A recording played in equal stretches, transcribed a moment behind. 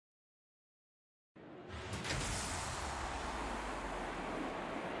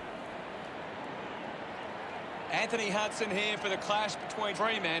Anthony Hudson here for the clash between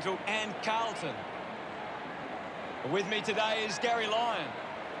Fremantle and Carlton. With me today is Gary Lyon.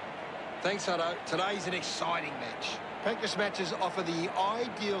 Thanks, Hutto. Today's an exciting match. Practice matches offer the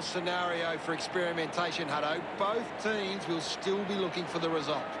ideal scenario for experimentation, Hutto. Both teams will still be looking for the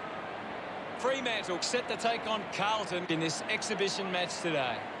result. Fremantle set to take on Carlton in this exhibition match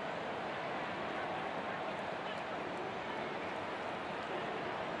today.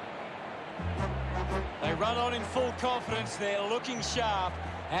 They run on in full confidence. They're looking sharp,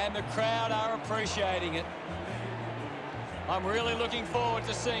 and the crowd are appreciating it. I'm really looking forward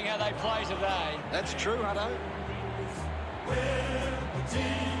to seeing how they play today. That's true, Hutto.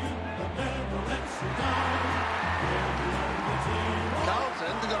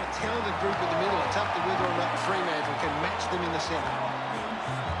 Carlton, they've got a talented group in the middle. It's up to whether or not Fremantle can match them in the centre.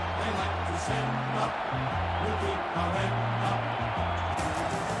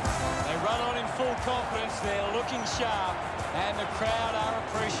 They run on in full confidence. They're looking sharp, and the crowd are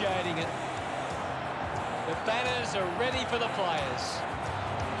appreciating it. The banners are ready for the players.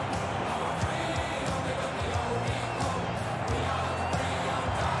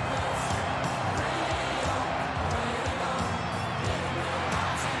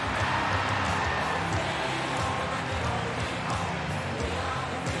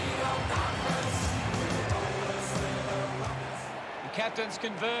 The captains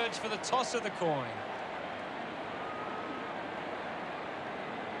converge for the toss of the coin.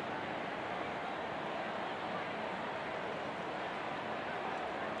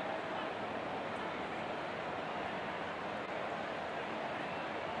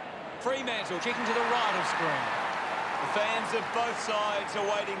 Fremantle kicking to the right of screen. The fans of both sides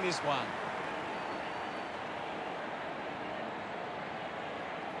awaiting this one.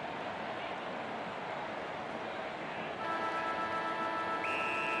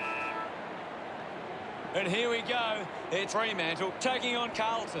 And here we go. It's Fremantle taking on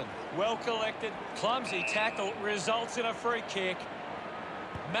Carlton. Well collected, clumsy tackle results in a free kick.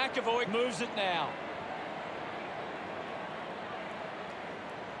 McAvoy moves it now.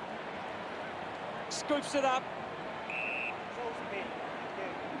 Scoops it up.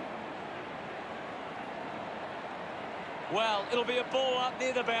 Well, it'll be a ball up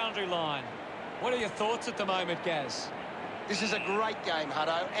near the boundary line. What are your thoughts at the moment, Gaz? This is a great game,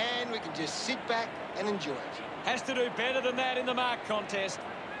 Hutto, and we can just sit back and enjoy it. Has to do better than that in the mark contest.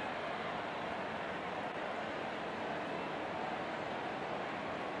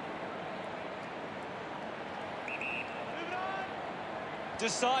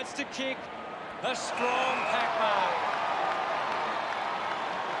 Decides to kick. A strong pack mark.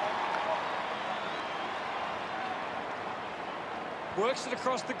 Works it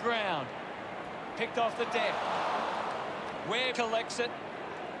across the ground. Picked off the deck. Ware collects it.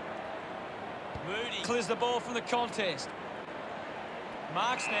 Moody clears the ball from the contest.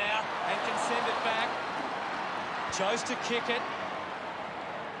 Marks now and can send it back. Chose to kick it.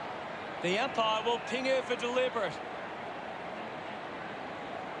 The umpire will ping her for deliberate.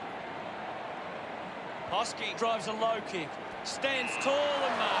 Hosking drives a low kick. Stands tall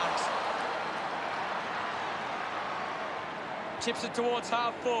and marks. Chips it towards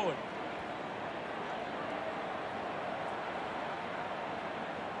half forward.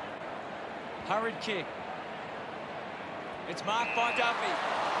 Hurried kick. It's marked by Duffy.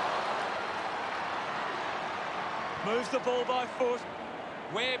 Moves the ball by foot.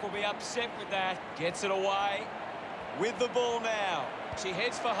 Webb will be upset with that. Gets it away. With the ball now. She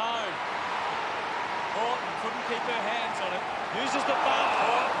heads for home. Horton couldn't keep her hands on it. Uses the bump.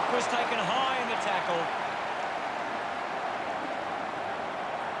 Horton was taken high in the tackle.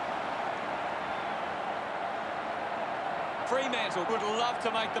 Fremantle would love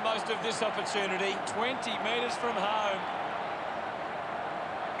to make the most of this opportunity. 20 metres from home.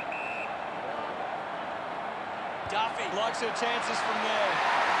 Duffy likes her chances from there.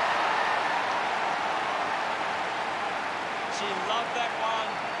 She loved that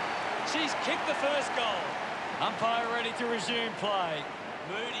one. She's kicked the first goal. Umpire ready to resume play.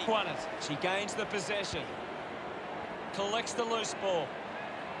 Moody won it. She gains the possession. Collects the loose ball.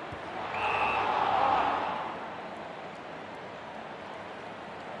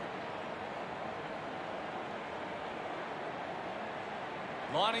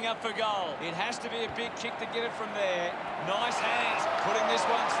 Lining up for goal. It has to be a big kick to get it from there. Nice hands. Putting this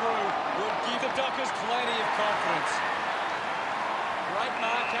one through will give the Dockers plenty of confidence. Great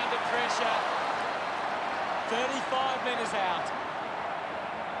mark under pressure. 35 metres out.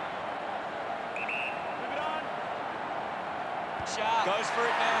 Move it on. Sharp goes for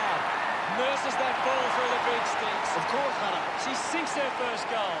it now. Nurses that ball through the big sticks. Of course, Hutto. She sinks her first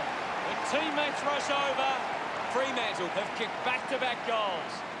goal. Her teammates rush over. Fremantle have kicked back-to-back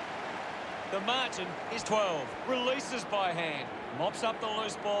goals. The margin is 12. Releases by hand. Mops up the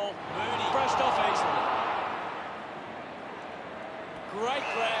loose ball. Mooney brushed off easily. Great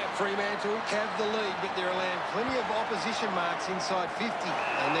grab. Fremantle have the lead, but they're allowing plenty of opposition marks inside 50.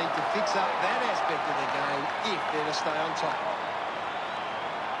 They need to fix up that aspect of the game if they're to stay on top.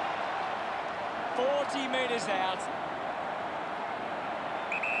 40 metres out.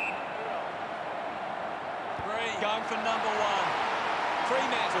 Bree going for number one.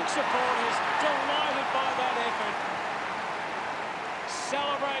 Fremantle supporters delighted by that effort.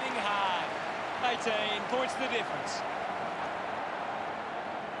 Celebrating hard. 18 points the difference.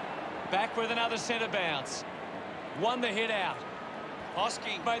 Back with another centre bounce. Won the hit out.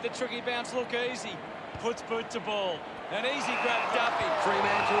 Hosking made the tricky bounce look easy. Puts boot to ball. An easy grab, Duffy.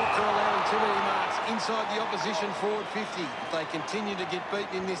 Fremantle are allowing too many marks inside the opposition forward 50. If they continue to get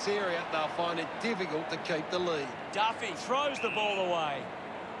beaten in this area, they'll find it difficult to keep the lead. Duffy throws the ball away.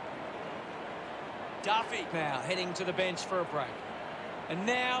 Duffy now heading to the bench for a break. And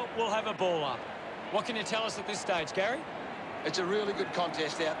now we'll have a ball up. What can you tell us at this stage, Gary? It's a really good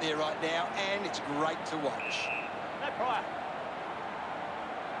contest out there right now, and it's great to watch. No prior.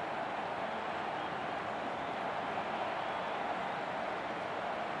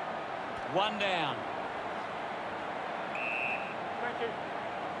 One down. Thank you.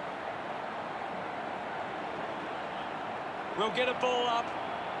 We'll get a ball up.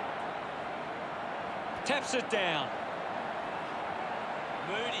 Taps it down.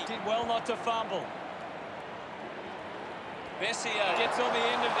 Mooney did well not to fumble. Vesio gets on the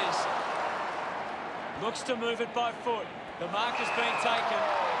end of this. Looks to move it by foot. The mark has been taken.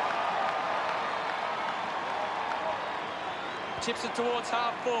 Chips it towards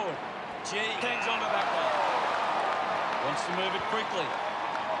half forward. G hangs on to that one. Wants to move it quickly.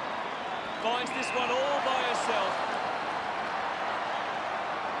 Finds this one all by herself.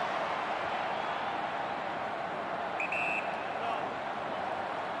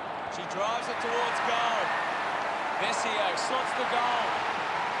 She drives it towards goal. Vesio slots the goal.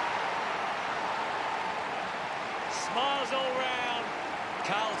 Smiles all round.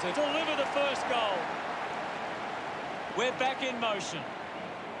 Carlton deliver the first goal. We're back in motion.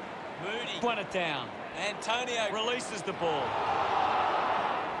 Moody won it down. Antonio releases the ball.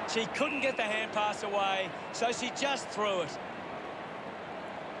 She couldn't get the hand pass away, so she just threw it.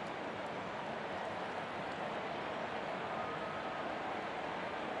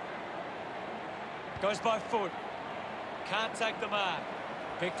 Goes by foot. Can't take the mark.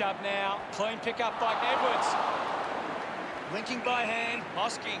 Picked up now. Clean pick up by Edwards. Linking by hand.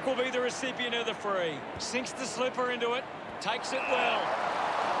 Hosking will be the recipient of the free. Sinks the slipper into it. Takes it well.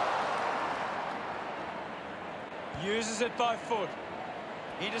 Uses it by foot.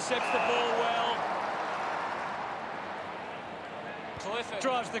 Intercepts the ball well. Clifford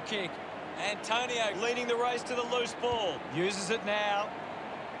drives the kick. Antonio leading the race to the loose ball. Uses it now.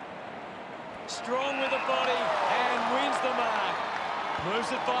 Strong with the body and wins the mark.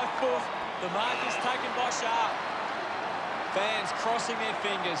 Moves it by foot. The mark is taken by Sharp. Fans crossing their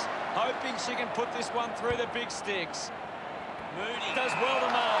fingers, hoping she can put this one through the big sticks. Mooney does well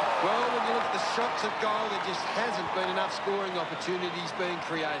to mark. Well, when you look at the shots at goal, there just hasn't been enough scoring opportunities being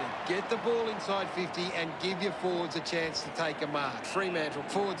created. Get the ball inside 50 and give your forwards a chance to take a mark. Fremantle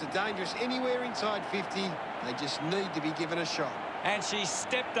forwards are dangerous anywhere inside 50. They just need to be given a shot. And she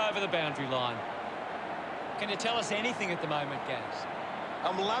stepped over the boundary line. Can you tell us anything at the moment, Gaz?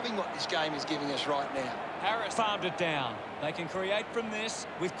 I'm loving what this game is giving us right now. Harris farmed it down. They can create from this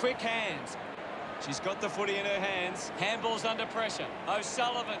with quick hands. She's got the footy in her hands. Handball's under pressure.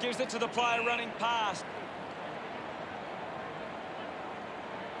 O'Sullivan gives it to the player running past.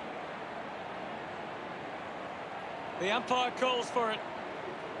 The umpire calls for it.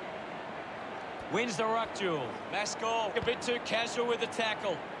 Wins the ruck duel. Mascall a bit too casual with the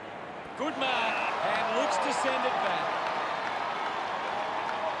tackle. Good mark and looks to send it back.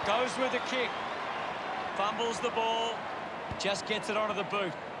 Goes with the kick. Fumbles the ball. Just gets it onto the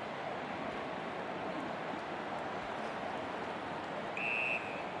boot.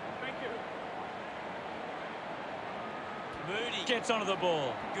 Thank you. Moody gets onto the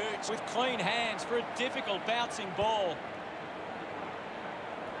ball. Gooch with clean hands for a difficult bouncing ball.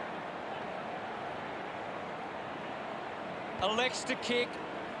 Elects to kick.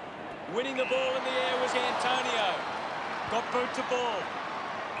 Winning the ball in the air was Antonio. Got boot to ball.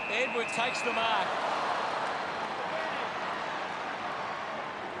 Edwards takes the mark.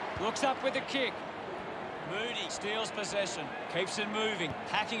 Looks up with the kick. Moody steals possession. Keeps it moving.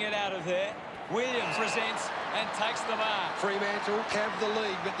 Hacking it out of there. Williams presents and takes the mark. Fremantle have the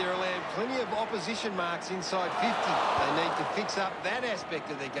lead, but they're allowed plenty of opposition marks inside 50. They need to fix up that aspect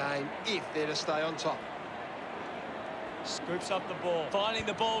of their game if they're to stay on top. Scoops up the ball, finding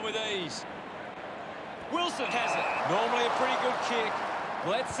the ball with ease. Wilson has it. Normally a pretty good kick.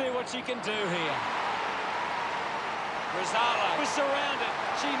 Let's see what she can do here. Rosala was surrounded.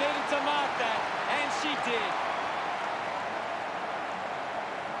 She needed to mark that, and she did.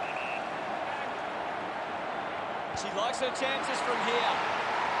 She likes her chances from here.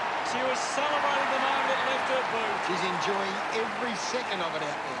 She was celebrating the moment it left her boot. She's enjoying every second of it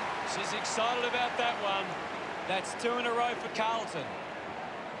out there. She's excited about that one. That's 2 in a row for Carlton.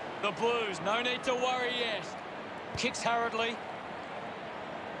 The Blues, no need to worry yet. Kicks hurriedly.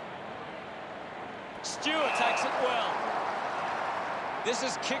 Stewart takes it well. This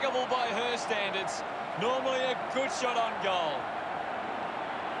is kickable by her standards. Normally a good shot on goal.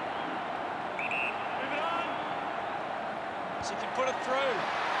 She can put it through.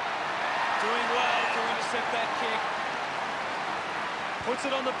 Doing well to intercept that kick. Puts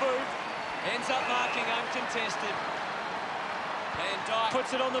it on the boot. Ends up marking uncontested. And Dyke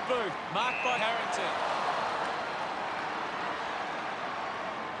puts it on the boot. Marked by Harrington.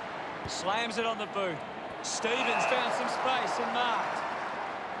 Slams it on the boot. Stevens found some space and marked.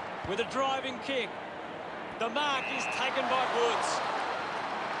 With a driving kick. The mark is taken by Woods.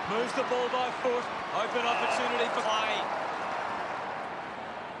 Moves the ball by foot. Open opportunity for play.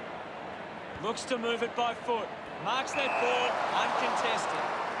 Looks to move it by foot. Marks that ball uncontested.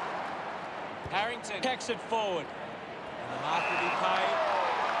 Harrington kicks it forward. And the mark will be paid.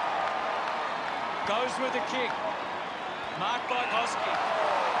 Goes with the kick. Marked by Hosky.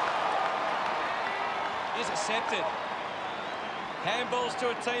 Intercepted. Handballs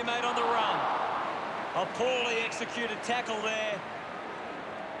to a teammate on the run. A poorly executed tackle there.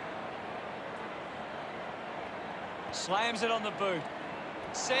 Slams it on the boot.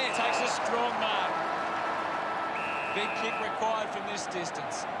 Sam takes a strong mark. Big kick required from this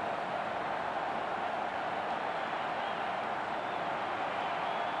distance.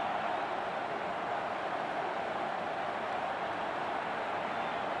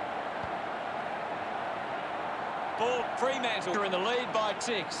 Ball, Fremantle are in the lead by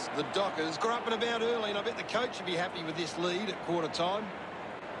 6. The Dockers got up and about early, and I bet the coach would be happy with this lead at quarter time.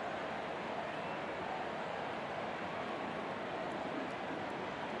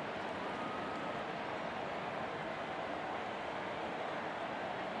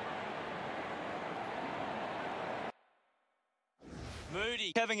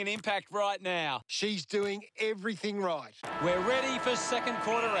 Moody having an impact right now. She's doing everything right. We're ready for second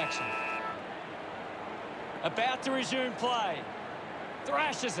quarter action. About to resume play.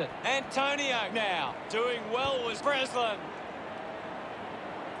 Thrashes it. Antonio now. Doing well was Breslin.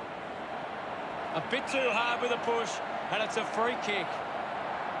 A bit too hard with a push, and it's a free kick.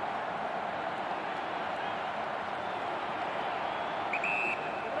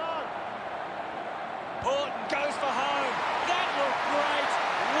 Horton goes for home. That looked great.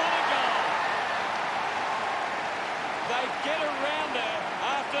 What a goal. They get around there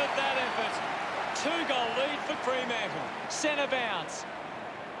after that effort. 2-goal lead for Fremantle. Centre bounce.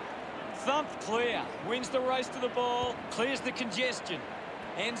 Thumped clear. Wins the race to the ball. Clears the congestion.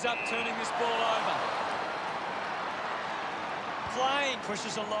 Ends up turning this ball over. Playing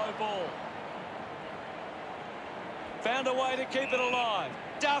pushes a low ball. Found a way to keep it alive.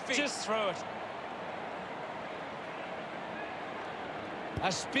 Duffy just threw it.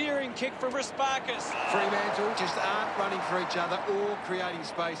 A spearing kick from Rasparkas. Fremantle just aren't running for each other or creating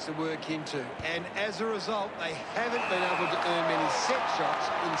space to work into. And as a result, they haven't been able to earn many set shots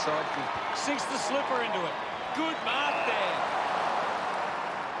inside 50. Sinks the slipper into it. Good mark there.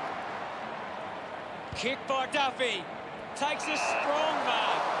 Kick by Duffy. Takes a strong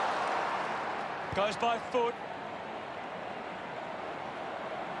mark. Goes by foot.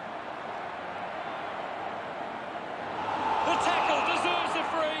 The tackle deserves a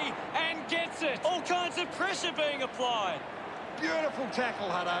free and gets it. All kinds of pressure being applied. Beautiful tackle,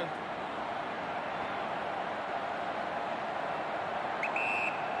 Hutto.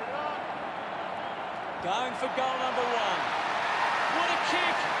 Going for goal number 1. What a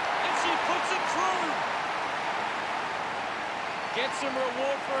kick! And she puts it through. Gets some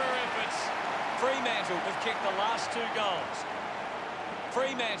reward for her efforts. Fremantle have kicked the last 2 goals.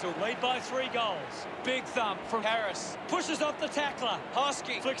 Fremantle lead by 3 goals. Big thump from Harris. Pushes off the tackler.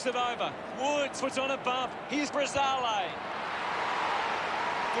 Hosky flicks it over. Woods puts on a bump. Here's Brazale.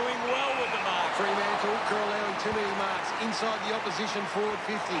 Doing well with the mark. Fremantle are allowing too many marks inside the opposition forward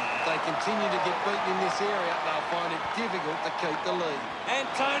 50. If they continue to get beaten in this area, they'll find it difficult to keep the lead.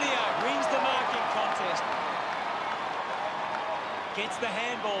 Antonio wins the mark Gets the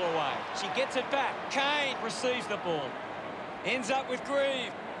handball away. She gets it back. Kane receives the ball. Ends up with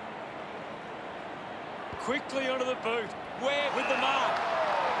Grieve. Quickly onto the boot. Webb with the mark.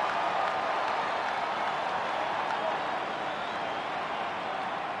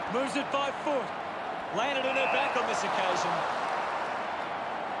 Moves it by foot. Landed in her back on this occasion.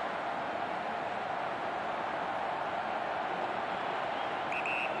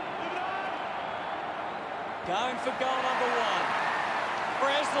 Going for goal number one.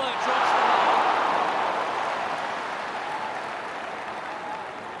 Breslin drops the ball.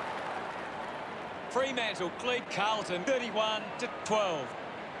 Fremantle lead Carlton 31-12.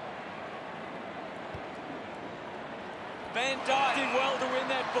 Van Dijk did well to win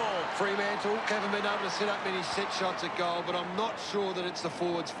that ball. Fremantle haven't been able to set up many set shots at goal, but I'm not sure that it's the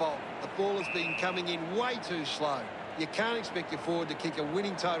forward's fault. The ball has been coming in way too slow. You can't expect your forward to kick a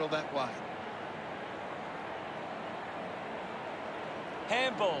winning total that way.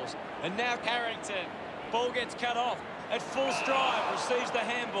 Handballs, and now Carrington. Ball gets cut off. At full stride, receives the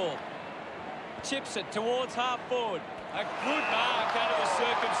handball. Chips it towards half forward. A good mark under the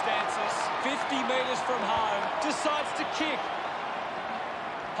circumstances. 50 metres from home. Decides to kick.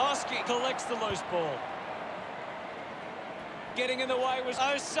 Hosky collects the loose ball. Getting in the way was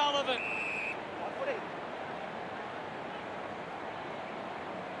O'Sullivan.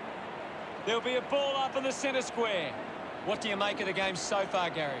 There'll be a ball up in the centre square. What do you make of the game so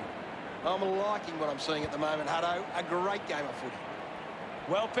far, Gary? I'm liking what I'm seeing at the moment, Hutto. A great game of footy.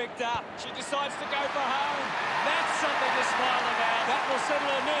 Well picked up. She decides to go for home. That's something to smile about. That will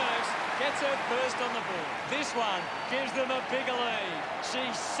settle her nerves. Gets her first on the board. This one gives them a bigger lead. She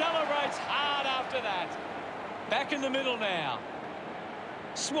celebrates hard after that. Back in the middle now.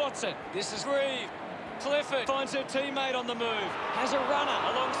 Swats it. This is Grieve. Clifford finds her teammate on the move. Has a runner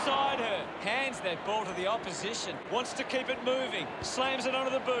alongside her. Hands that ball to the opposition. Wants to keep it moving. Slams it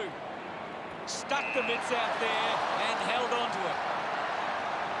onto the boot. Stuck the mitts out there and held on to it.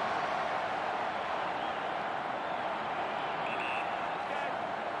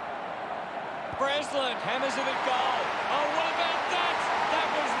 Breslin hammers it at goal. Oh, what about that? That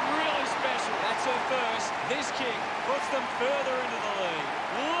was really special. That's her first. This kick puts them further into the lead.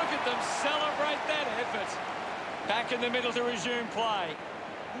 Look at them celebrate that effort. Back in the middle to resume play.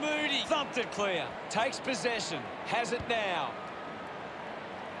 Moody thumped it clear. Takes possession. Has it now.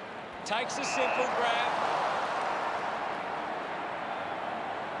 Takes a simple grab.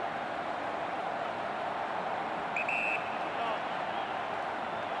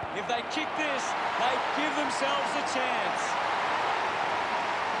 If they kick this, they give themselves a chance.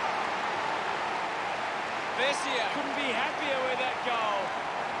 Vessia couldn't be happier with that goal.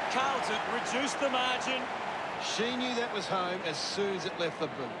 Carlton reduced the margin. She knew that was home as soon as it left the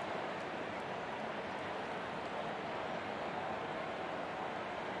boot.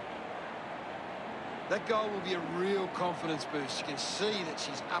 That goal will be a real confidence boost. You can see that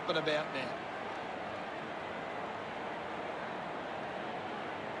she's up and about now.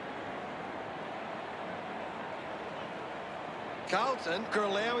 Carlton are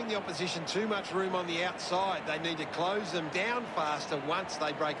allowing the opposition too much room on the outside. They need to close them down faster once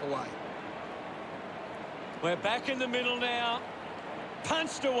they break away. We're back in the middle now.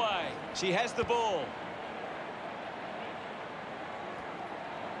 Punched away. She has the ball.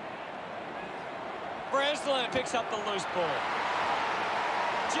 Breslin picks up the loose ball.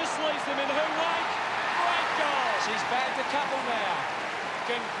 Just leaves them in her wake. Great goal. She's bagged a couple now.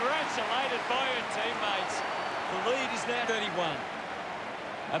 Congratulated by her teammates. The lead is now 31.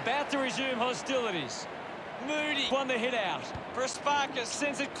 About to resume hostilities. Moody won the hit out. Prasparkas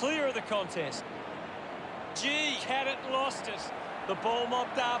sends it clear of the contest. G had it, lost it. The ball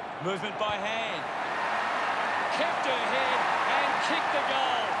mopped up. Movement by hand. Kept her head and kicked the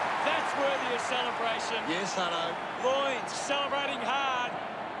goal. That's worthy of celebration. Yes, Hutto. Loins celebrating hard.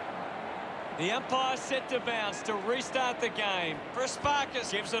 The umpire set to bounce to restart the game.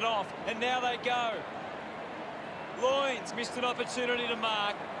 Prasparkas gives it off, and now they go. Loins missed an opportunity to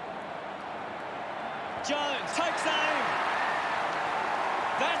mark. Jones takes aim.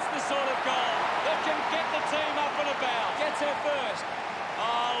 That's the sort of goal that can get the team up and about. Gets her first.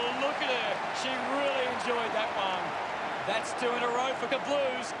 Oh, look at her. She really enjoyed that one. That's 2 in a row for the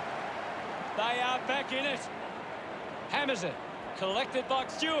Blues. They are back in it. Hammers it. Collected by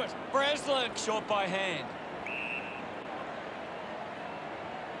Stewart. Breslin short by hand.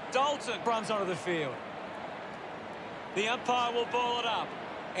 Dalton runs onto the field. The umpire will ball it up.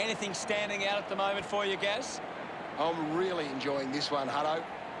 Anything standing out at the moment for you, Gaz? I'm really enjoying this one, Hutto.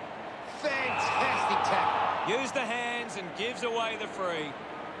 Fantastic tackle. Use the hands and gives away the free.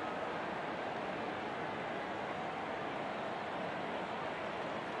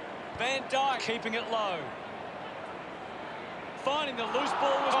 Van Dijk keeping it low. Finding the loose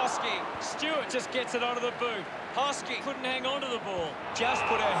ball with Hosking. Stewart just gets it onto the boot. Hosking couldn't hang on to the ball. Just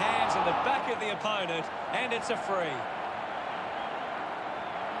put her hands in the back of the opponent, and it's a free.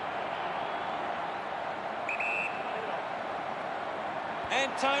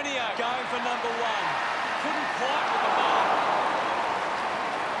 Antonio going for number one. Couldn't quite with the mark.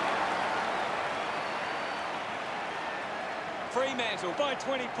 Fremantle by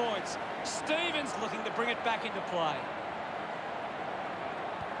 20 points. Stevens looking to bring it back into play.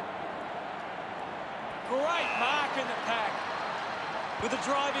 Great mark in the pack. With a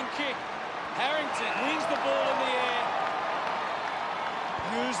driving kick. Harrington wins the ball in the air.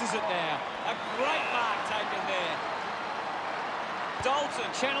 Uses it now. A great mark taken there.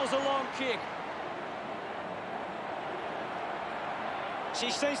 Dalton channels a long kick. She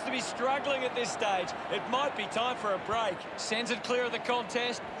seems to be struggling at this stage. It might be time for a break. Sends it clear of the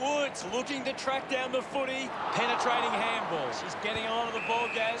contest. Woods looking to track down the footy. Penetrating handball. She's getting a lot of the ball,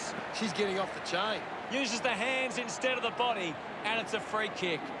 Gaz. She's getting off the chain. Uses the hands instead of the body, and it's a free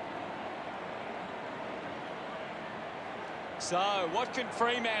kick. So, what can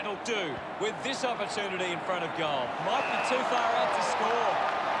Fremantle do with this opportunity in front of goal? Might be too far out to score.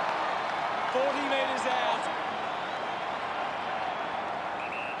 40 metres out.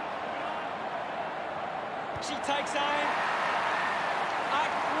 She takes aim. A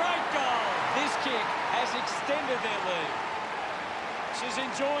great goal. This kick has extended their lead. She's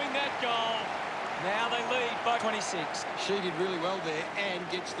enjoying that goal. Now they lead by 26. She did really well there and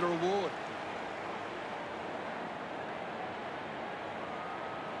gets the reward.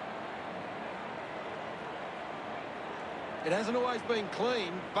 It hasn't always been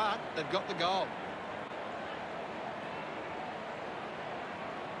clean, but they've got the goal.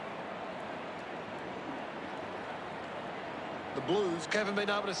 The Blues haven't been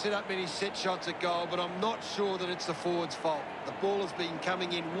able to set up many set shots at goal, but I'm not sure that it's the forward's fault. The ball has been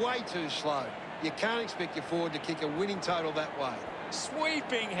coming in way too slow. You can't expect your forward to kick a winning total that way.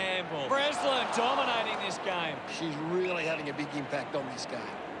 Sweeping handball. Breslin dominating this game. She's really having a big impact on this game.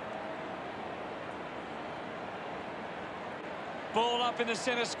 Ball up in the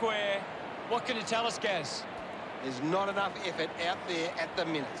centre square. What can you tell us, Gaz? There's not enough effort out there at the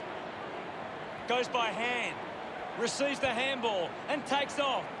minute. Goes by hand. Receives the handball and takes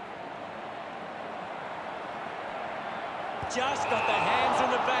off. Just got the hands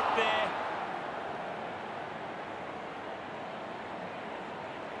in the back there.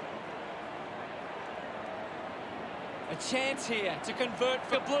 A chance here to convert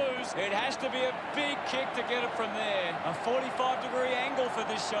for the Blues. It has to be a big kick to get it from there. A 45-degree angle for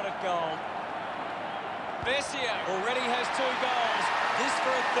this shot at goal. Vessia already has 2 goals. This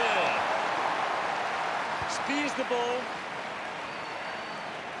for a third. Spears the ball.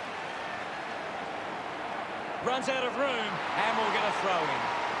 Runs out of room and will get a throw in.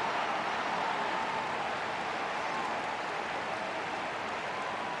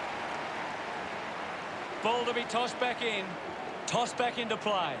 Ball to be tossed back in. Tossed back into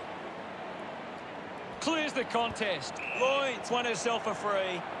play. Clears the contest. Lloyd's won herself a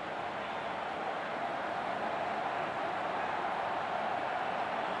free.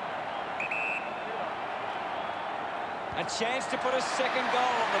 A chance to put a second goal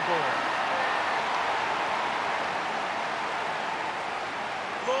on the board.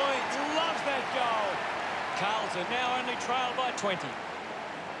 Lloyd loves that goal. Carlton now only trail by 20.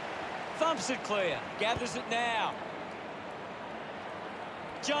 Thumps it clear. Gathers it now.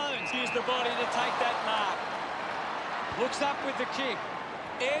 Jones used the body to take that mark. Looks up with the kick.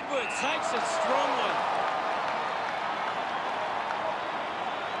 Edwards takes it strongly.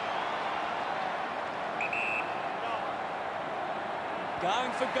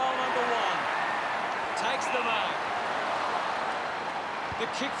 Going for goal number 1. Takes the mark. The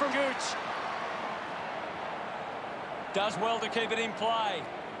kick from Gooch. Does well to keep it in play.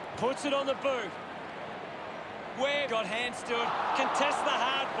 Puts it on the boot. Webb got hands to it. Contests the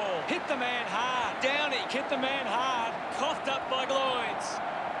hard ball. Hit the man hard. Downey hit the man hard. Coughed up by Lloyds.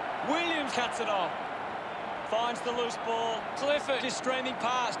 Williams cuts it off. Finds the loose ball. Clifford is streaming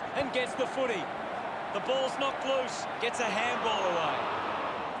past and gets the footy. The ball's knocked loose. Gets a handball away.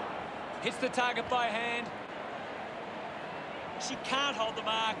 Hits the target by hand. She can't hold the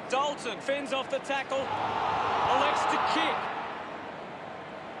mark. Dalton fends off the tackle. Elects to kick.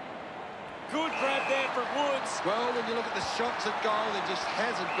 Good grab there from Woods. Well, when you look at the shots at goal, there just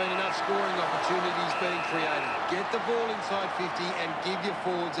hasn't been enough scoring opportunities being created. Get the ball inside 50 and give your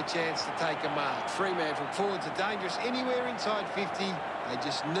forwards a chance to take a mark. Fremantle forwards are dangerous anywhere inside 50. They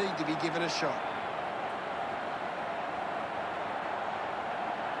just need to be given a shot.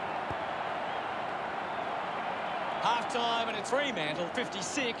 half-time, and it's Fremantle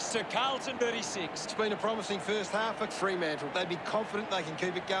 56 to Carlton 36. It's been a promising first half for Fremantle. They'd be confident they can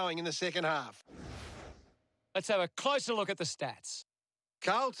keep it going in the second half. Let's have a closer look at the stats.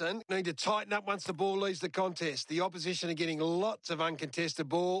 Carlton need to tighten up once the ball leaves the contest. The opposition are getting lots of uncontested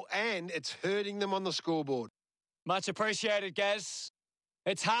ball, and it's hurting them on the scoreboard. Much appreciated, Gaz.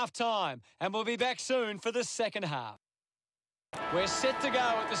 It's half-time, and we'll be back soon for the second half. We're set to go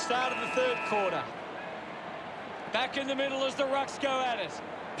at the start of the third quarter. Back in the middle as the Rucks go at it.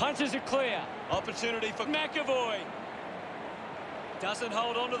 Punches it clear. Opportunity for McAvoy. Doesn't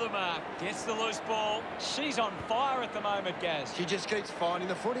hold on to the mark. Gets the loose ball. She's on fire at the moment, Gaz. She just keeps finding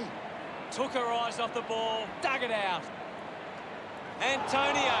the footy. Took her eyes off the ball. Dug it out.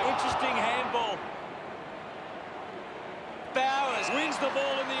 Antonio. Interesting handball. Bowers wins the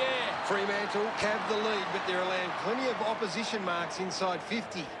ball in the air. Fremantle have the lead, but they're allowing plenty of opposition marks inside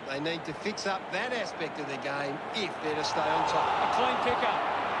 50. They need to fix up that aspect of their game if they're to stay on top. A clean pickup.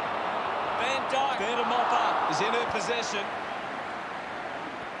 Van Dijk, there to mop up, is in her possession.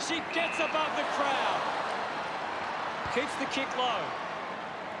 She gets above the crowd. Keeps the kick low.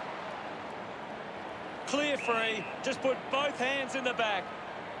 Clear free. Just put both hands in the back.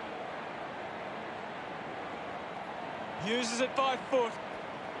 Uses it by foot.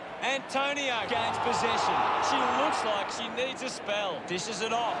 Antonio gains possession. She looks like she needs a spell. Dishes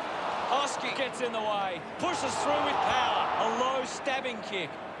it off. Hosky gets in the way. Pushes through with power. A low stabbing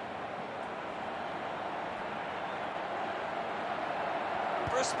kick.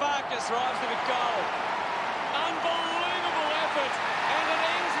 Prasparkas drives to the goal. Unbelievable effort. And it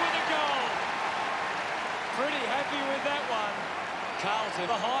ends with a goal. Pretty happy with that one. Carlton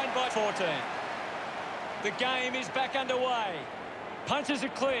behind by 14. The game is back underway. Punches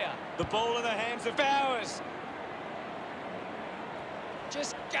it clear. The ball in the hands of Bowers.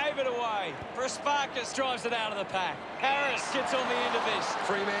 Just gave it away. Prasparkas drives it out of the pack. Harris gets on the end of this.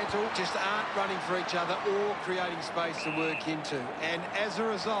 Fremantle just aren't running for each other or creating space to work into. And as a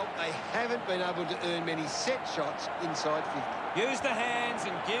result, they haven't been able to earn many set shots inside 50. Use the hands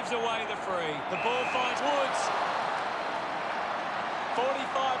and gives away the free. The ball finds Woods.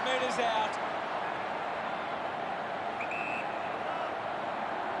 45 metres out.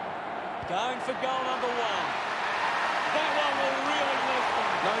 Going for goal number one. That one will really lift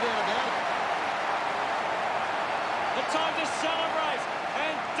them. No doubt about it. The time to celebrate.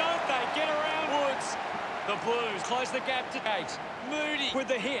 And don't they get around Woods. The Blues close the gap to 8. Moody with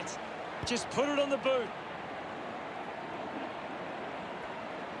the hit. Just put it on the boot.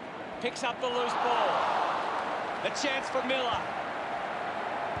 Picks up the loose ball. A chance for Miller.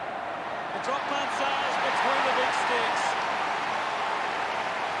 The drop punt sails between the big sticks.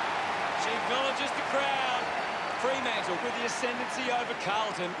 She acknowledges the crowd. Fremantle with the ascendancy over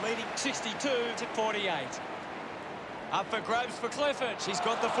Carlton, leading 62 to 48. Up for grabs for Clifford. She's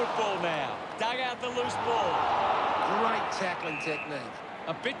got the football now. Dug out the loose ball. Great tackling technique.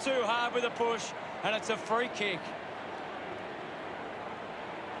 A bit too hard with a push, and it's a free kick.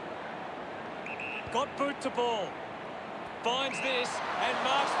 Got boot to ball. Finds this and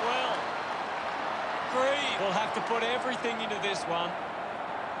marks well. Green will have to put everything into this one.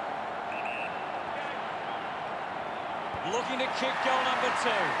 Looking to kick goal number 2.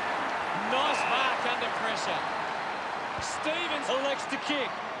 Nice mark under pressure. Stevens elects to kick.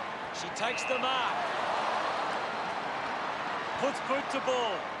 She takes the mark. Puts boot to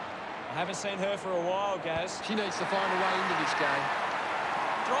ball. I haven't seen her for a while, Gaz. She needs to find a way into this game.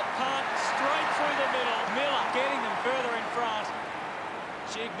 Drop punt straight through the middle. Miller getting them further in front.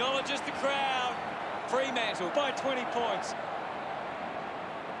 She acknowledges the crowd. Fremantle by 20 points.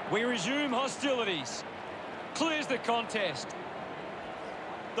 We resume hostilities. Clears the contest.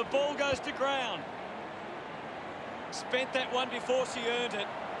 The ball goes to ground. Spent that one before she earned it.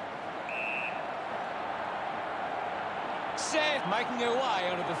 Seth making her way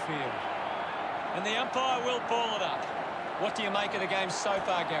onto the field. And the umpire will ball it up. What do you make of the game so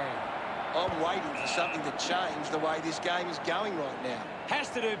far, Gary? I'm waiting for something to change the way this game is going right now. Has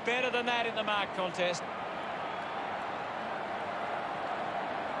to do better than that in the mark contest.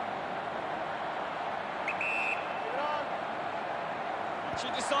 She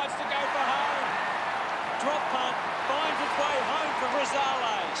decides to go for home. Drop punt finds its way home for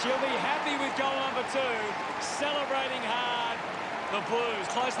Rosale. She'll be happy with goal number 2. Celebrating hard. The Blues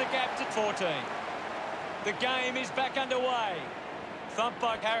close the gap to 14. The game is back underway. Thump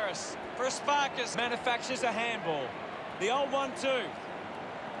by Harris. Prasparkas manufactures a handball. The old 1-2.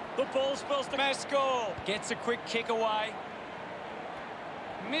 The ball spills to Mascall. Gets a quick kick away.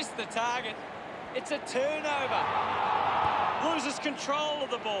 Missed the target. It's a turnover. Loses control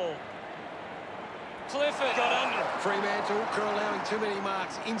of the ball. Clifford got under it. Fremantle are allowing too many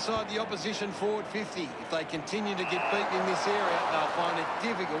marks inside the opposition forward 50. If they continue to get beaten in this area, they'll find it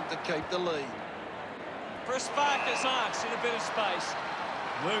difficult to keep the lead. For a Sparkers, marks in a bit of space.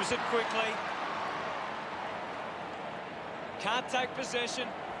 Moves it quickly. Can't take possession.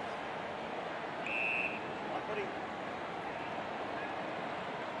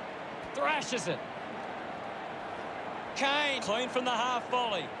 Thrashes it. Kane, clean from the half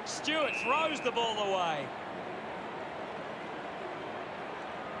volley. Stewart throws the ball away.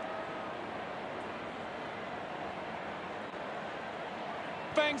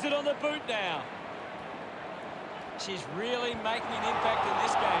 Bangs it on the boot now. She's really making an impact in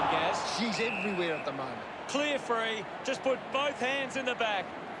this game, Gaz. She's everywhere at the moment. Clear free. Just put both hands in the back.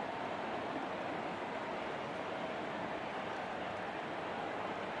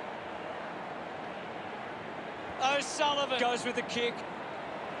 O'Sullivan goes with the kick.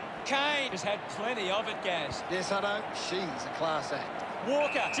 Kane has had plenty of it, Gaz. Yes, Hutto, she's a class act.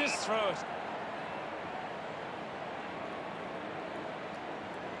 Walker just threw it.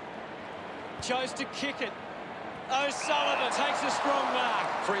 Chose to kick it. O'Sullivan takes a strong mark.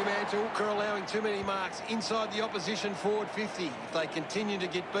 Fremantle are allowing too many marks inside the opposition forward 50. If they continue to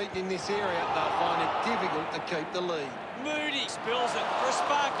get beaten in this area, they'll find it difficult to keep the lead. Moody spills it. For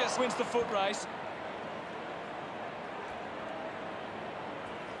Sparkers wins the foot race.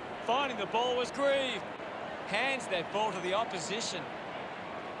 Finding the ball was Grieve. Hands that ball to the opposition.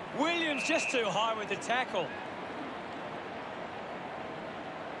 Williams just too high with the tackle.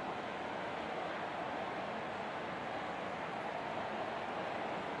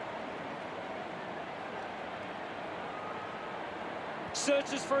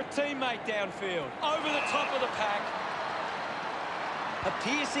 Searches for a teammate downfield. Over the top of the pack. A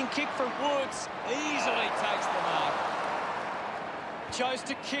piercing kick from Woods. Easily takes the mark. Chose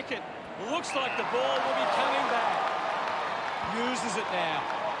to kick it. Looks like the ball will be coming back. Uses it now.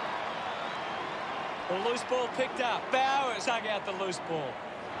 The loose ball picked up. Bowers dug out the loose ball.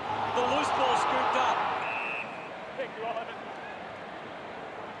 The loose ball scooped up. Thank you, Ivan.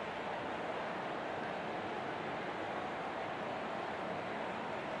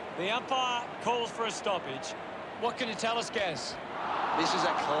 The umpire calls for a stoppage. What can you tell us, Gaz? This is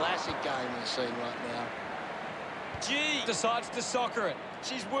a classic game we're seeing right now. G decides to soccer it.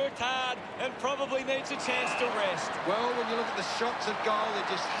 She's worked hard and probably needs a chance to rest. Well, when you look at the shots at goal, there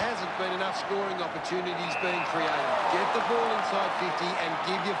just hasn't been enough scoring opportunities being created. Get the ball inside 50 and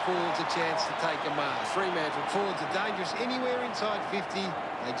give your forwards a chance to take a mark. Fremantle forwards are dangerous anywhere inside 50.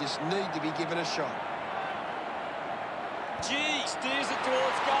 They just need to be given a shot. G steers it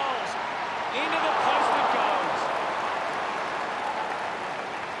towards goals. Into the post it goes.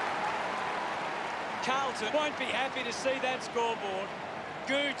 Carlton won't be happy to see that scoreboard.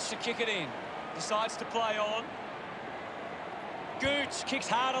 Gooch to kick it in. Decides to play on. Gooch kicks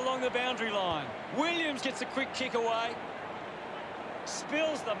hard along the boundary line. Williams gets a quick kick away.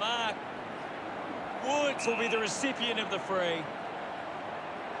 Spills the mark. Woods will be the recipient of the free.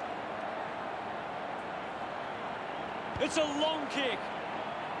 It's a long kick.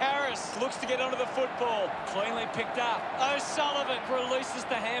 Harris looks to get onto the football. Cleanly picked up. O'Sullivan releases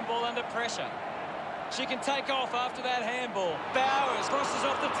the handball under pressure. She can take off after that handball. Bowers crosses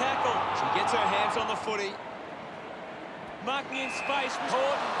off the tackle. She gets her hands on the footy. Marking in space,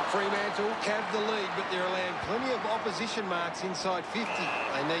 Carlton. Fremantle have the lead, but they're allowing plenty of opposition marks inside 50.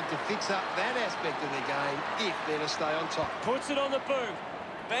 They need to fix up that aspect of their game if they're to stay on top. Puts it on the boot.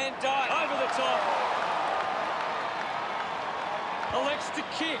 Van Dijk over the top. Elects to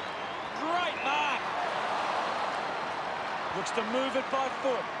kick. Great mark. Looks to move it by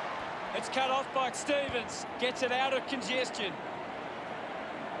foot. It's cut off by Stevens. Gets it out of congestion.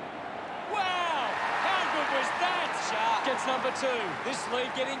 Wow! How good was that? Sharp gets number 2. This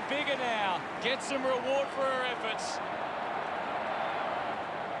lead getting bigger now. Gets some reward for her efforts.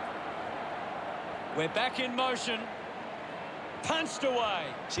 We're back in motion. Punched away.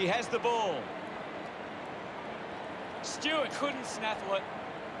 She has the ball. Stewart couldn't snaffle it.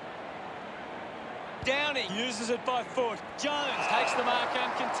 Downey uses it by foot. Jones takes the mark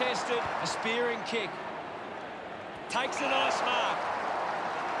uncontested. A spearing kick. Takes a nice mark.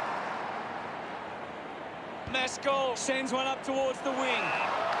 Maskell sends one up towards the wing.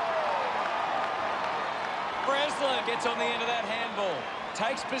 Breslin gets on the end of that handball.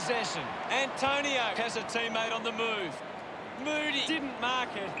 Takes possession. Antonio has a teammate on the move. Moody didn't mark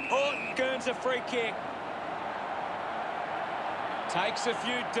it. Horton earns a free kick. Takes a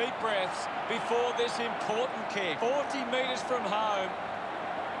few deep breaths before this important kick. 40 metres from home.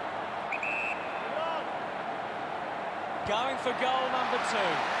 Going for goal number 2.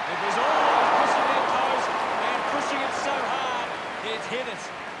 It was always pushing their post and pushing it so hard, it's hit it.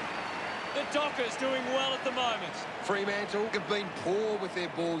 The Dockers doing well at the moment. Fremantle have been poor with their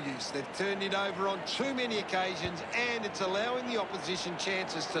ball use. They've turned it over on too many occasions, and it's allowing the opposition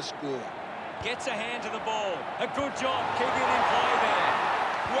chances to score. Gets a hand to the ball. A good job keeping it in play there.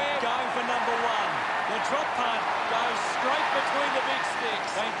 We're going for number 1. The drop punt goes straight between the big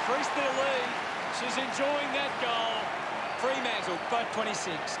sticks. They increase their lead. She's enjoying that goal. Fremantle by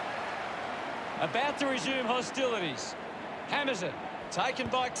 26. About to resume hostilities. Hammers it. Taken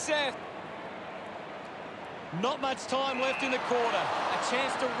by Seth. Not much time left in the quarter. A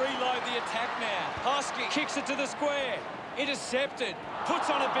chance to reload the attack now. Hosky kicks it to the square. Intercepted.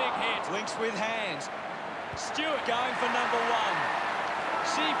 Puts on a big hit. Links with hands. Stewart going for number 1.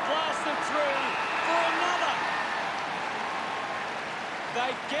 She blasts it through for another.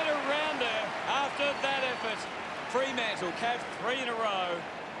 They get around her after that effort. Fremantle have 3 in a row.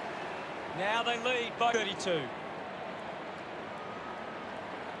 Now they lead by 32.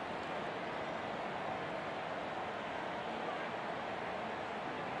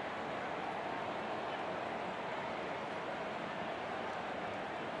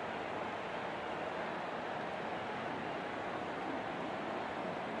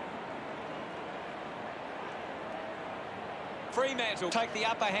 Fremantle take the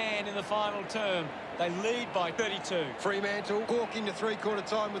upper hand in the final term. They lead by 32. Fremantle walk into three-quarter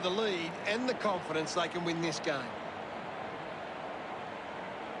time with the lead and the confidence they can win this game.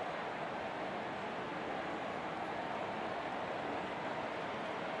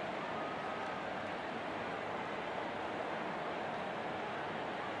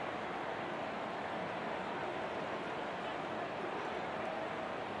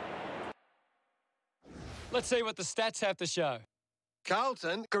 Let's see what the stats have to show.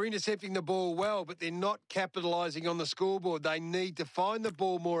 Carlton are intercepting the ball well, but they're not capitalising on the scoreboard. They need to find the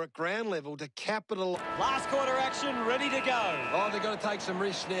ball more at ground level to capitalise. Last quarter action, ready to go. Oh, they've got to take some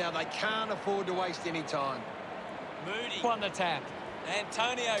risks now. They can't afford to waste any time. Moody won the tap.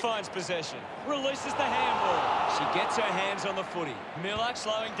 Antonio finds possession. Releases the handball. She gets her hands on the footy. Miller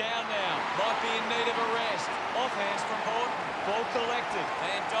slowing down now. Might be in need of a rest. Off hands from Horton. Ball collected.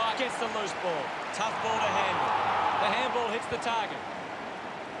 Van Dyke gets the loose ball. Tough ball to handle. The handball hits the target.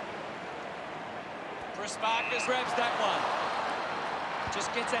 Prasparkas grabs that one.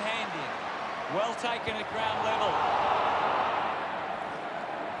 Just gets a hand in. Well taken at ground level.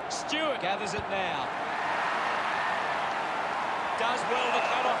 Stewart gathers it now. Does well to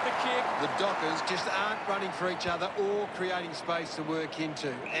cut off the kick. The Dockers just aren't running for each other or creating space to work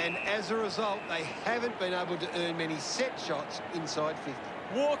into. And as a result, they haven't been able to earn many set shots inside 50.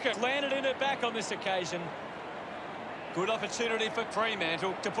 Walker landed in her back on this occasion. Good opportunity for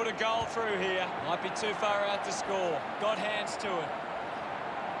Fremantle to put a goal through here. Might be too far out to score. Got hands to it.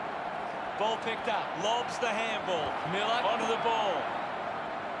 Ball picked up. Lobs the handball. Miller onto the ball.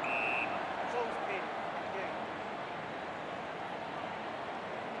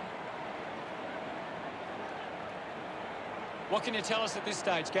 What can you tell us at this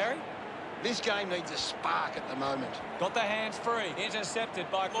stage, Gary? This game needs a spark at the moment. Got the hands free. Intercepted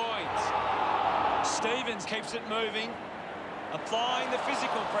by Loynes. Stevens keeps it moving. Applying the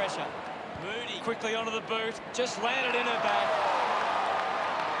physical pressure. Moody quickly onto the boot. Just landed in her back.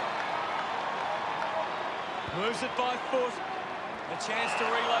 Moves it by foot. A chance to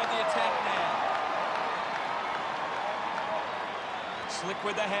reload the attack now. Slick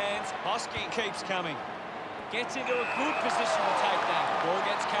with the hands. Hosking keeps coming. Gets into a good position to take that. Ball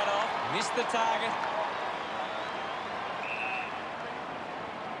gets cut off. Missed the target.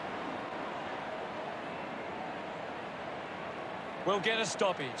 We'll get a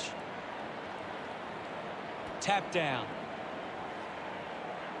stoppage. Tap down.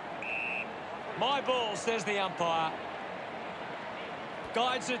 My ball, says the umpire.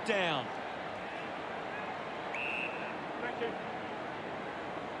 Guides it down. Thank you.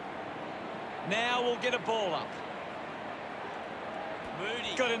 Now we'll get a ball up.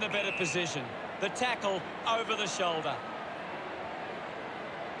 Moody got in the better position. The tackle over the shoulder.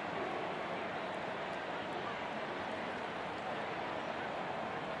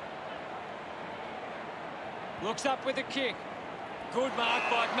 Looks up with a kick. Good mark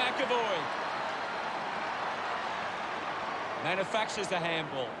by McAvoy. Manufactures the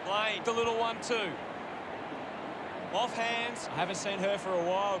handball. Lane, the little one too. Off hands. I haven't seen her for a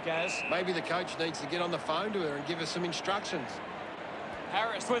while, Gaz. Maybe the coach needs to get on the phone to her and give her some instructions.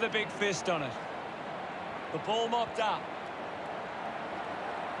 Harris with a big fist on it. The ball mopped up.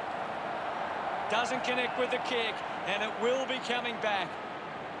 Doesn't connect with the kick, and it will be coming back.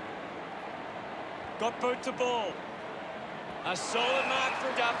 Got boot to ball. A solid mark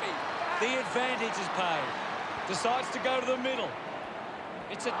from Duffy. The advantage is paid. Decides to go to the middle.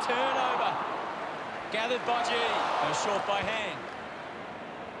 It's a turnover. Gathered by G. Goes short by hand.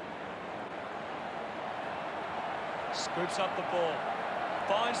 Scoops up the ball.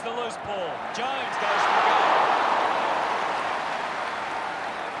 Finds the loose ball. Jones goes for goal.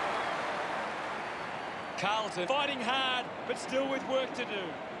 Carlton fighting hard, but still with work to do.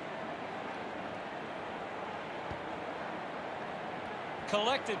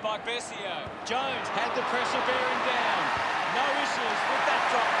 Collected by Bessio. Jones had the pressure bearing down. No issues with that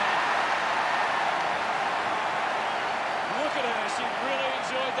drop back. Look at her, she really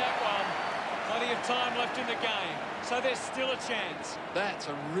enjoyed that one. Plenty of time left in the game, so there's still a chance. That's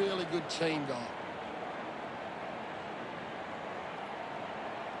a really good team goal.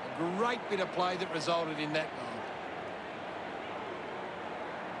 A great bit of play that resulted in that goal.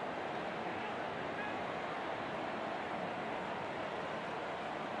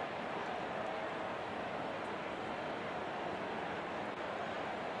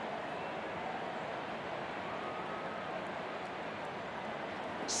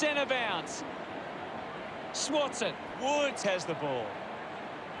 Centre bounce. Swats it. Woods has the ball.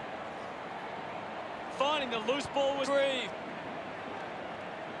 Finding the loose ball was Reeve.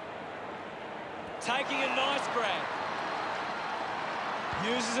 Taking a nice grab.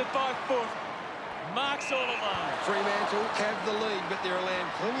 Uses it by foot. Marks all alone. Fremantle have the lead, but they're allowing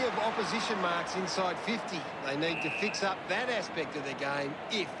plenty of opposition marks inside 50. They need to fix up that aspect of their game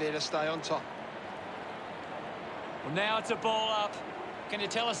if they're to stay on top. Well, now it's a ball up. Can you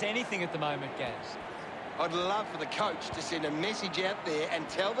tell us anything at the moment, Gaz? I'd love for the coach to send a message out there and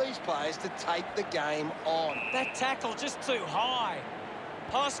tell these players to take the game on. That tackle just too high.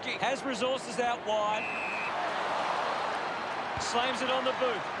 Hosky has resources out wide. Slams it on the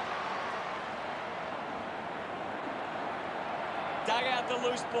boot. Dug out the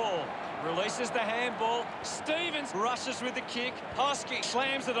loose ball. Releases the handball. Stevens rushes with the kick. Hosky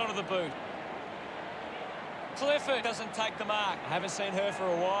slams it onto the boot. Clifford doesn't take the mark. I haven't seen her for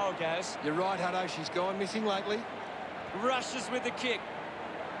a while, Gaz. You're right, Hutto. She's gone missing lately. Rushes with the kick.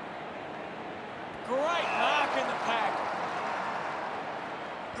 Great mark in the pack.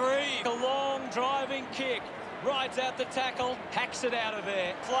 Green, a long driving kick. Rides out the tackle. Hacks it out of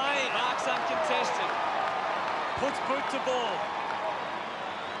there. Play. Marks uncontested. Puts boot to ball.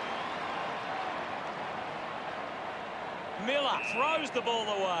 Miller throws the ball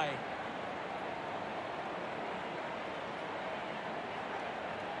away.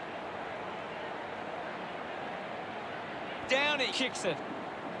 Downey kicks it.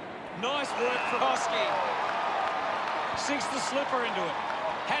 Nice work from Hosky. Sinks the slipper into it.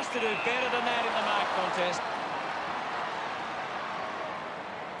 Has to do better than that in the mark contest.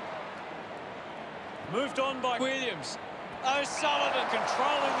 Moved on by Williams. O'Sullivan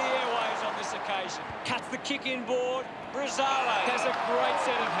controlling the airways on this occasion. Cuts the kick inboard. Brazzaro has a great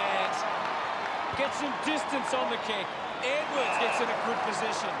set of hands. Gets some distance on the kick. Edwards gets in a good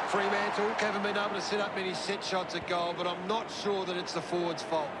position. Fremantle haven't been able to set up many set shots at goal, but I'm not sure that it's the forward's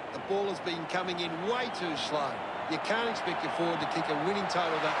fault. The ball has been coming in way too slow. You can't expect your forward to kick a winning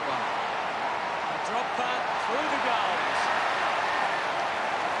total that way. A drop punt through the goals.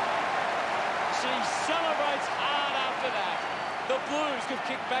 She celebrates hard after that. The Blues could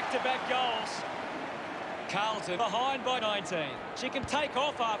kick back-to-back goals. Carlton behind by 19. She can take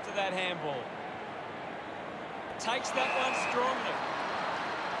off after that handball. Takes that one strongly.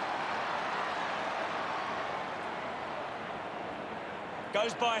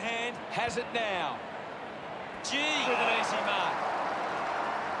 Goes by hand, has it now. G with an easy mark.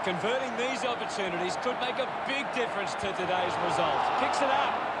 Converting these opportunities could make a big difference to today's result. Picks it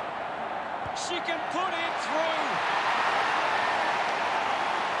up. She can put it through.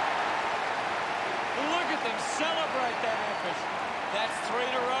 Look at them celebrate that effort. That's 3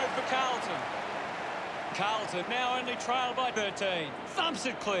 in a row for Carlton. Carlton now only trailed by 13. Thumps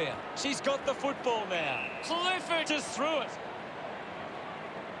it clear. She's got the football now. Clifford just threw it.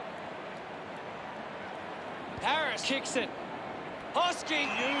 Harris kicks it. Hosky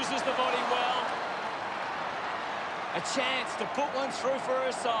uses the body well. A chance to put one through for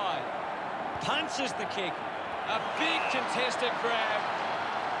her side. Punches the kick. A big contested grab.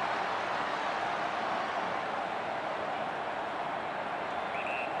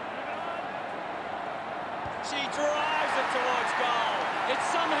 She drives it towards goal. It's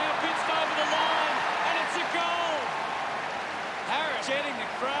somehow pitched over the line, and it's a goal. Harris getting the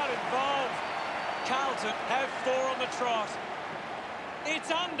crowd involved. Carlton have 4 on the trot.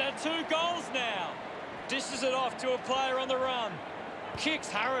 It's under 2 goals now. Dishes it off to a player on the run. Kicks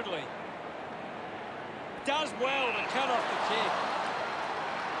hurriedly. Does well to cut off the kick.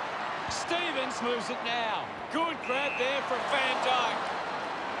 Stevens moves it now. Good grab there from Van Dijk.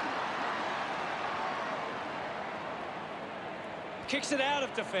 Kicks it out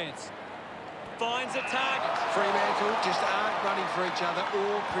of defence. Finds a target. Fremantle just aren't running for each other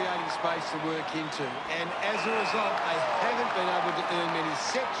or creating space to work into. And as a result, they haven't been able to earn many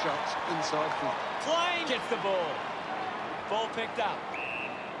set shots inside 50. Plain gets the ball. Ball picked up.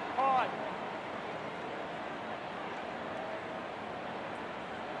 High.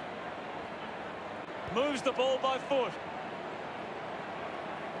 Moves the ball by foot.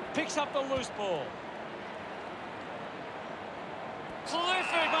 Picks up the loose ball.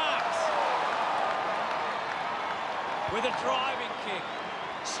 Clifford marks. With a driving kick.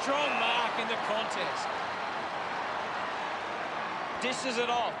 Strong mark in the contest. Dishes it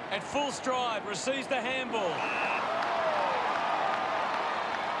off at full stride. Receives the handball.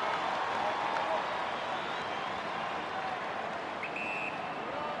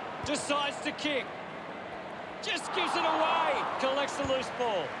 Decides to kick. Just gives it away. Collects the loose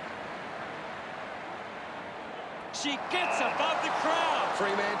ball. She gets above the crowd.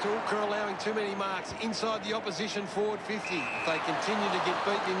 Fremantle are allowing too many marks inside the opposition forward 50. If they continue to get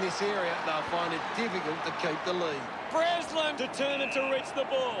beaten in this area, they'll find it difficult to keep the lead. Breslin determined to reach the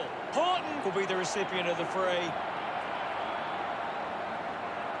ball. Horton will be the recipient of the free.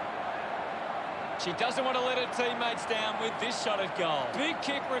 She doesn't want to let her teammates down with this shot at goal. Big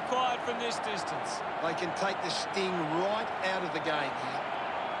kick required from this distance. They can take the sting right out of the game here.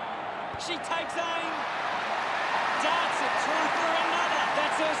 She takes aim. Darts it through for another.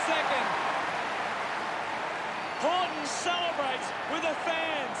 That's her second. Horton celebrates with the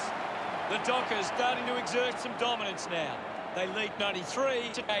fans. The Dockers starting to exert some dominance now. They lead 93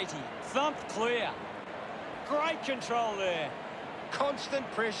 to 80. Thumped clear. Great control there. Constant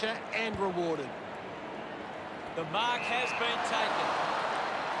pressure and rewarded. The mark has been taken.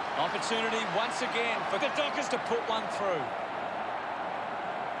 Opportunity once again for the Dockers to put one through.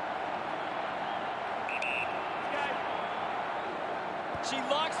 She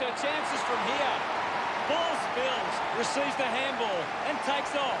likes her chances from here. Ball spills, receives the handball and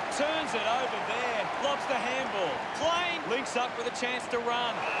takes off. Turns it over there, lobs the handball. Plain links up with a chance to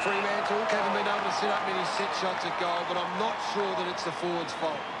run. Fremantle haven't been able to set up many set shots at goal, but I'm not sure that it's the forward's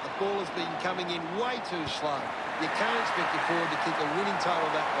fault. The ball has been coming in way too slow. You can't expect your forward to kick a winning total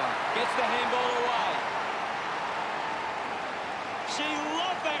that way. Gets the handball away. She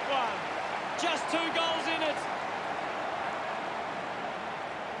loved that one. Just 2 goals in it.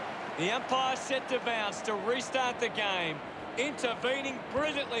 The umpire set to bounce to restart the game. Intervening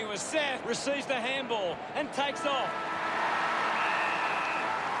brilliantly was Seth. Receives the handball and takes off.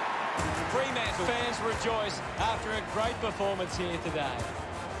 Fremantle fans rejoice after a great performance here today.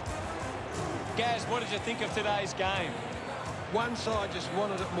 Gaz, what did you think of today's game? One side just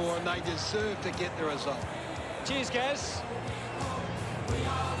wanted it more and they deserved to get the result. Cheers, Gaz.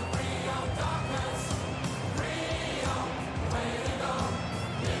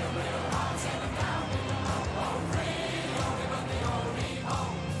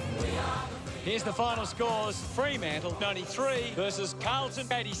 Here's the final scores. Fremantle 93 versus Carlton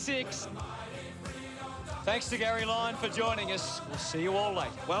 86. Thanks to Gary Lyon for joining us. We'll see you all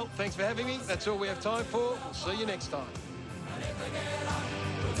later. Well, thanks for having me. That's all we have time for. We'll see you next time.